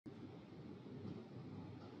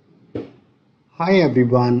Hi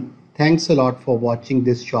everyone, thanks a lot for watching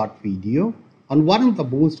this short video on one of the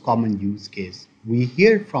most common use case. We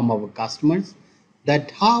hear from our customers that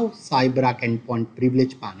how Cyberark Endpoint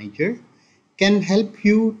Privilege Manager can help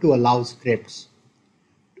you to allow scripts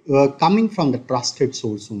coming from the trusted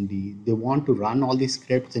source only. They want to run all these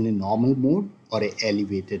scripts in a normal mode or a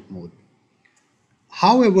elevated mode.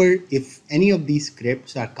 However, if any of these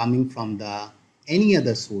scripts are coming from the any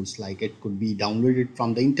other source, like it could be downloaded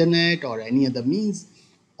from the internet or any other means,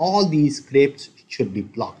 all these scripts should be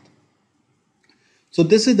blocked. So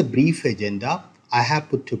this is the brief agenda I have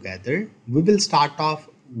put together. We will start off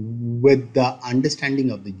with the understanding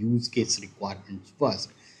of the use case requirements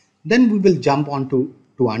first. Then we will jump on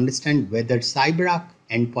to understand whether Cyberark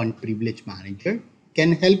Endpoint Privilege Manager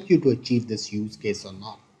can help you to achieve this use case or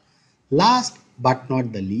not. Last but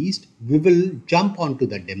not the least, we will jump onto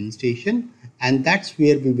the demonstration, and that's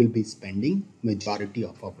where we will be spending majority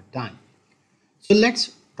of our time. So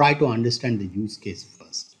let's try to understand the use case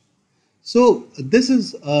first. So this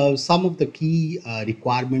is some of the key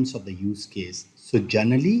requirements of the use case. So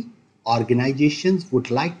generally, organizations would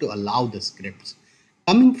like to allow the scripts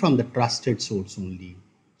coming from the trusted source only.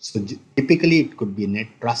 So typically it could be a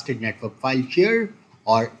trusted network file share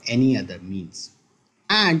or any other means.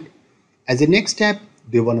 And as a next step,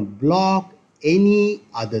 they want to block any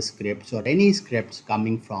other scripts or any scripts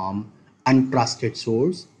coming from untrusted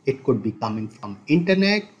source. It could be coming from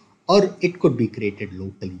internet or it could be created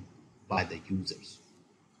locally by the users.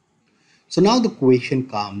 So now the question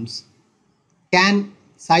comes, can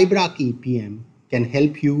Cyberark EPM can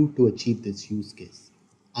help you to achieve this use case?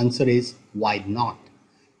 Answer is why not?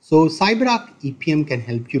 So Cyberark EPM can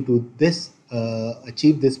help you to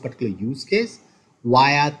achieve this particular use case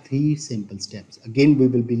via 3 simple steps. Again, we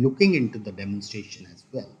will be looking into the demonstration as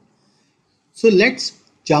well. So let's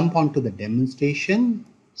jump onto the demonstration.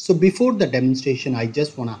 So before the demonstration, I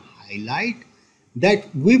just want to highlight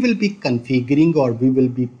that we will be configuring or we will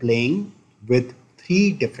be playing with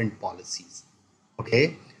 3 different policies.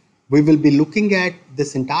 Okay, we will be looking at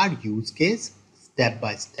this entire use case step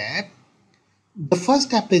by step. The first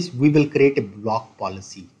step is we will create a block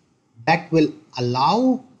policy that will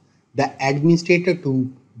allow the administrator to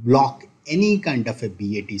block any kind of a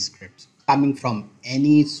BAT scripts coming from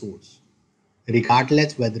any source,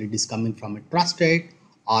 regardless whether it is coming from a trusted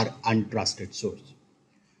or untrusted source.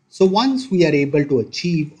 So once we are able to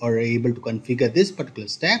achieve or able to configure this particular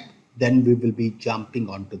step, then we will be jumping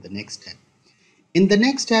on to the next step. In the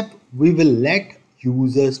next step, we will let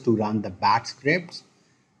users to run the BAT scripts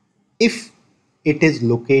if it is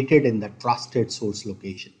located in the trusted source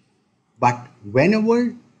location. But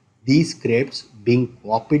whenever these scripts being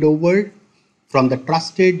copied over from the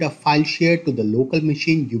trusted file share to the local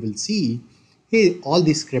machine, you will see, hey, all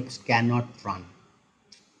these scripts cannot run.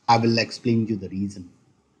 I will explain you the reason.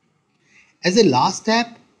 As a last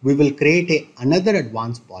step, we will create another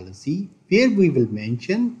advanced policy where we will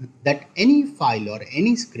mention that any file or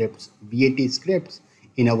any scripts, BAT scripts,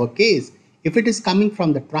 in our case, if it is coming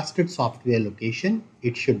from the trusted software location,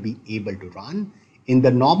 it should be able to run in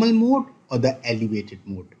the normal mode or the elevated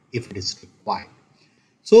mode if it is required.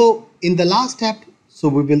 So in the last step, so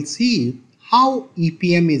we will see how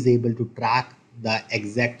EPM is able to track the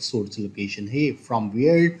exact source location, hey, from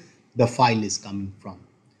where the file is coming from.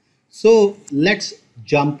 So let's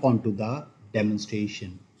jump onto the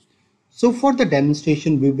demonstration. So for the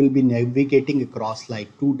demonstration, we will be navigating across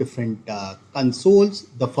like 2 different consoles.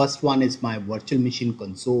 The first one is my virtual machine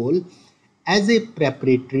console. As a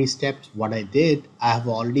preparatory steps, what I did, I have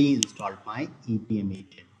already installed my EPM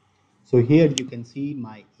agent. So here you can see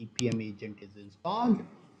my EPM agent is installed.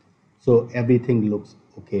 So everything looks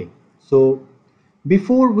okay. So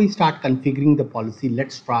before we start configuring the policy,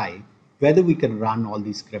 let's try whether we can run all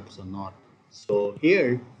these scripts or not. So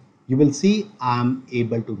here you will see I'm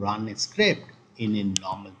able to run a script in a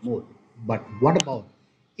normal mode. But what about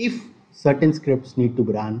if certain scripts need to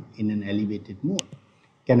be run in an elevated mode?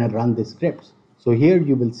 Can I run the scripts? So here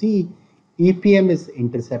you will see EPM is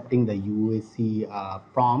intercepting the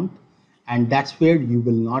UAC prompt, and that's where you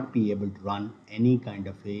will not be able to run any kind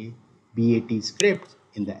of a BAT scripts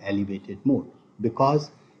in the elevated mode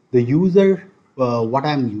because the user, what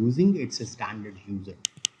I'm using, it's a standard user.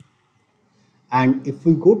 And if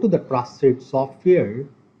we go to the trusted software,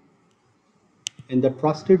 in the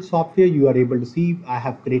trusted software, you are able to see I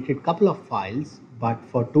have created a couple of files, but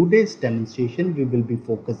for today's demonstration, we will be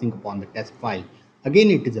focusing upon the test file.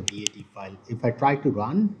 Again, it is a BAT file. If I try to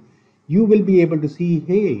run, you will be able to see,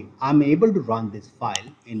 hey, I'm able to run this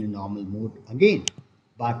file in a normal mode again.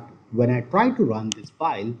 But when I try to run this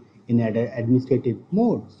file in an administrative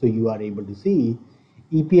mode, so you are able to see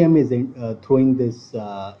EPM is throwing this,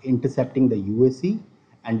 intercepting the UAC,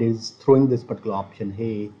 and is throwing this particular option.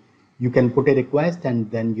 Hey, you can put a request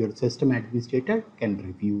and then your system administrator can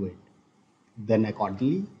review it. Then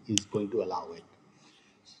accordingly is going to allow it.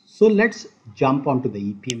 So let's jump onto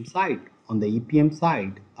the EPM side. On the EPM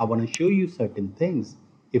side, I want to show you certain things.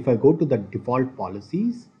 If I go to the default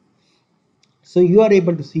policies, so you are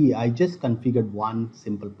able to see I just configured one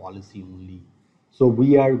simple policy only. So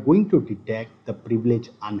we are going to detect the privilege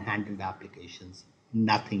unhandled applications,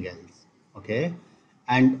 nothing else. Okay.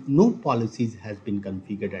 And no policies has been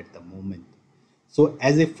configured at the moment. So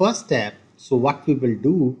as a first step, so what we will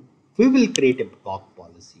do, we will create a block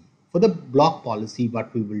policy. For the block policy,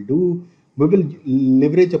 what we will do, we will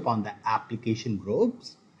leverage upon the application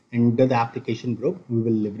groups. Under the application group, we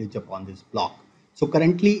will leverage upon this block. So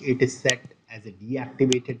currently it is set as a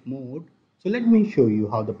deactivated mode. So let me show you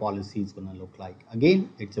how the policy is going to look like. Again,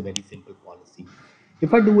 it's a very simple policy.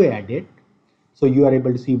 If I do a edit, so you are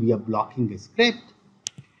able to see we are blocking the script.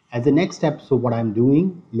 As the next step, so what I'm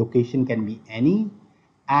doing, location can be any,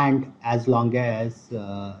 and as long as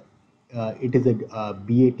it is a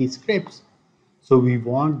BAT scripts, so we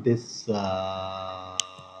want this,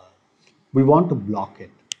 we want to block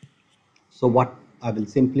it. So what I will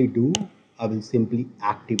simply do, I will simply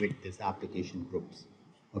activate this application groups.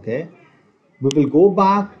 Okay, we will go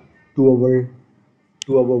back to our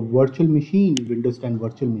virtual machine, Windows 10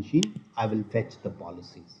 virtual machine. I will fetch the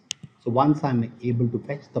policies. So once I'm able to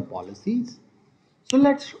fetch the policies, so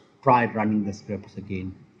let's try running the scripts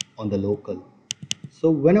again on the local. So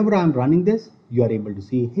whenever I'm running this, you are able to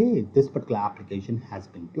see, hey, this particular application has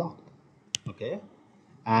been blocked. Okay,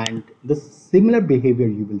 and the similar behavior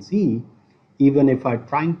you will see even if I'm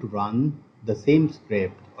trying to run the same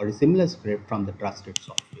script or a similar script from the trusted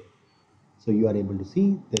software. So you are able to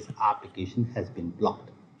see this application has been blocked.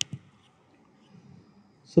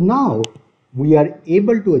 So now we are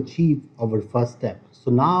able to achieve our first step.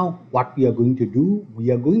 So now what we are going to do,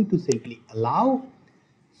 we are going to simply allow,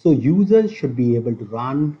 so users should be able to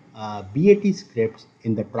run BAT scripts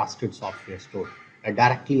in the trusted software store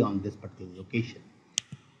directly on this particular location.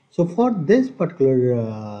 So for this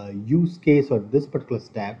particular use case or this particular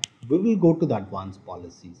step, we will go to the advanced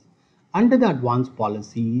policies. Under the advanced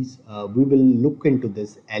policies, we will look into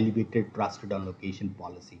this elevated trusted on location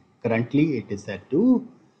policy. Currently, it is set to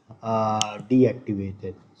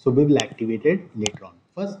deactivated. So we will activate it later on.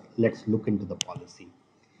 First, let's look into the policy.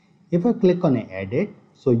 If I click on edit,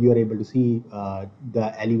 so you are able to see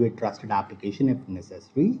the elevate trusted application if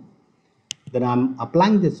necessary. Then I'm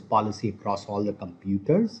applying this policy across all the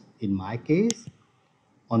computers. In my case,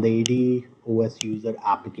 on the AD OS user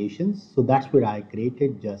applications. So that's where I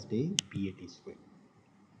created just a BAT script.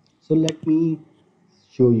 So let me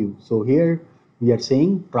show you. So here we are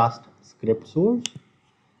saying trust script source,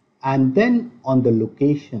 and then on the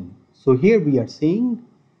location. So here we are saying,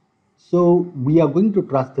 so we are going to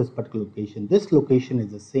trust this particular location. This location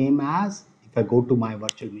is the same as if I go to my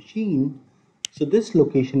virtual machine. So this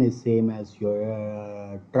location is same as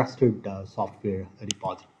your trusted software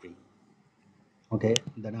repository. Okay,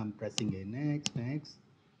 then I'm pressing a next.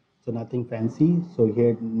 So nothing fancy. So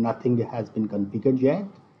here nothing has been configured yet.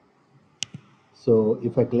 So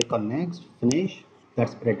if I click on next, finish,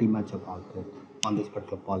 that's pretty much about it on this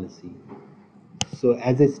particular policy. So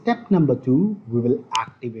as a step number 2, we will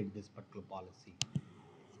activate this particular policy.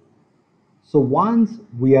 So once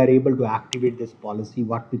we are able to activate this policy,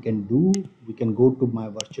 what we can do, we can go to my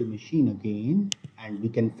virtual machine again and we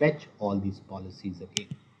can fetch all these policies again.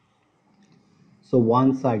 So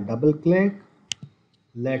once I double click,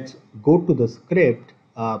 let's go to the script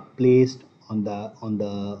placed on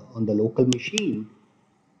the local machine.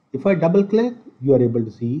 If I double click, you are able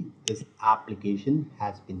to see this application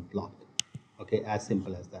has been blocked. Okay, as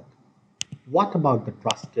simple as that. What about the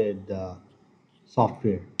trusted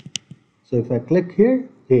software? So if I click here,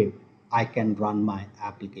 hey, I can run my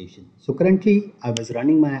application. So currently I was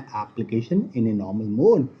running my application in a normal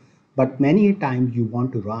mode, but many times you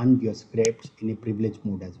want to run your scripts in a privilege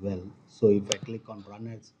mode as well. So if I click on run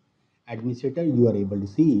as administrator, you are able to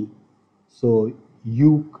see. So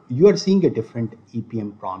you are seeing a different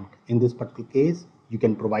EPM prompt. In this particular case, you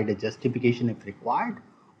can provide a justification if required,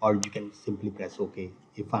 or you can simply press OK.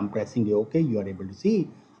 If I'm pressing OK, you are able to see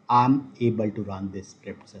I'm able to run these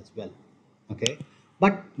scripts as well. Okay,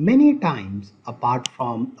 but many times apart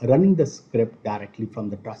from running the script directly from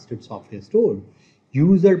the trusted software store,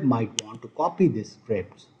 user might want to copy these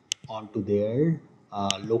scripts onto their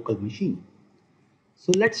local machine.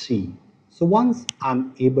 So let's see. So once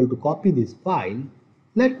I'm able to copy this file,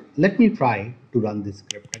 let me try to run this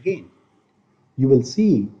script again. You will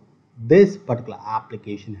see this particular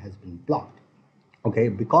application has been blocked. Okay,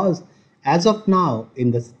 because as of now,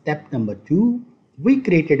 in the step number 2, we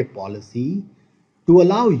created a policy to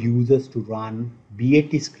allow users to run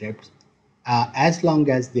BAT scripts as long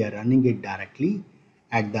as they are running it directly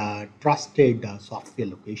at the trusted software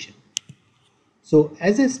location. So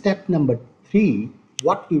as a step number 3,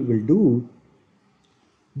 what we will do,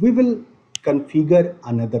 we will configure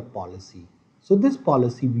another policy. So this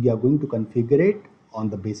policy, we are going to configure it on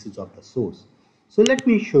the basis of the source. So let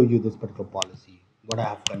me show you this particular policy, what I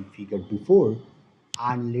have configured before,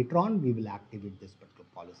 and later on we will activate this particular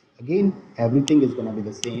policy. Again, everything is going to be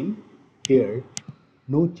the same here,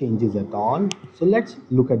 no changes at all. So let's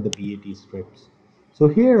look at the BAT scripts. So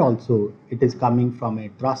here also it is coming from a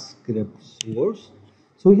trust script source.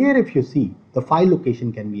 So here if you see, the file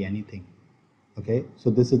location can be anything. Okay, so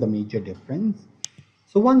this is the major difference.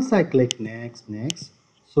 So once I click next,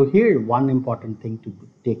 so here one important thing to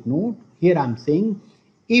take note, here I'm saying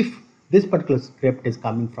if this particular script is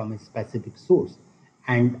coming from a specific source,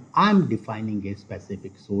 and I'm defining a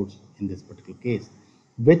specific source in this particular case,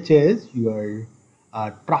 which is your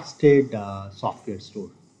trusted software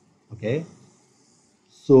store. Okay,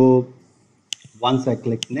 so once I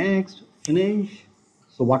click next, finish,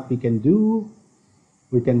 so what we can do,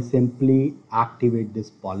 we can simply activate this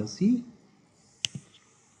policy,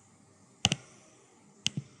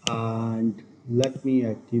 and let me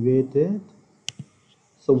activate it.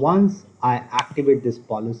 So once I activate this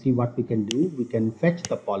policy, what we can do, we can fetch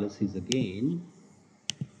the policies again.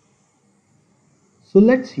 So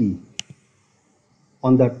let's see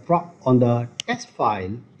on the test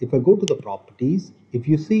file, if I go to the properties, if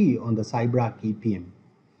you see on the Cyberark EPM,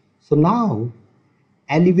 so now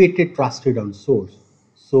elevated trusted on source.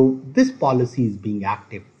 So this policy is being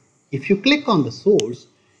active. If you click on the source,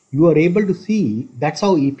 you are able to see, that's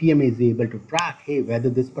how EPM is able to track, hey, whether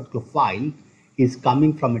this particular file is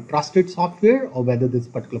coming from a trusted software or whether this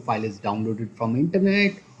particular file is downloaded from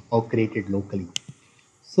internet or created locally.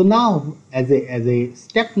 So now as a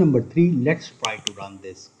step number 3, let's try to run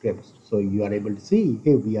this scripts. So you are able to see,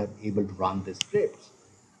 hey, we are able to run the scripts.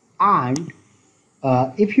 And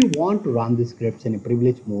if you want to run the scripts in a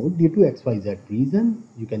privilege mode due to XYZ reason,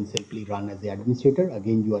 you can simply run as the administrator.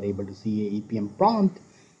 Again, you are able to see a EPM prompt.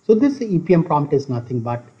 So this EPM prompt is nothing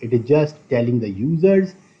but it is just telling the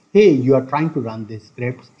users, hey, you are trying to run these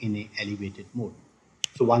scripts in a elevated mode.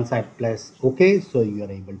 So once I press OK, so you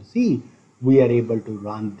are able to see we are able to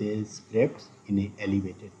run these scripts in a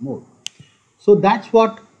elevated mode. So that's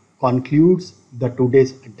what concludes the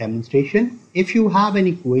today's demonstration. If you have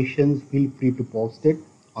any questions, feel free to post it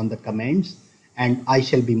on the comments and I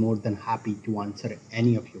shall be more than happy to answer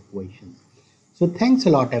any of your questions. So thanks a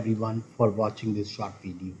lot everyone for watching this short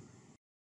video.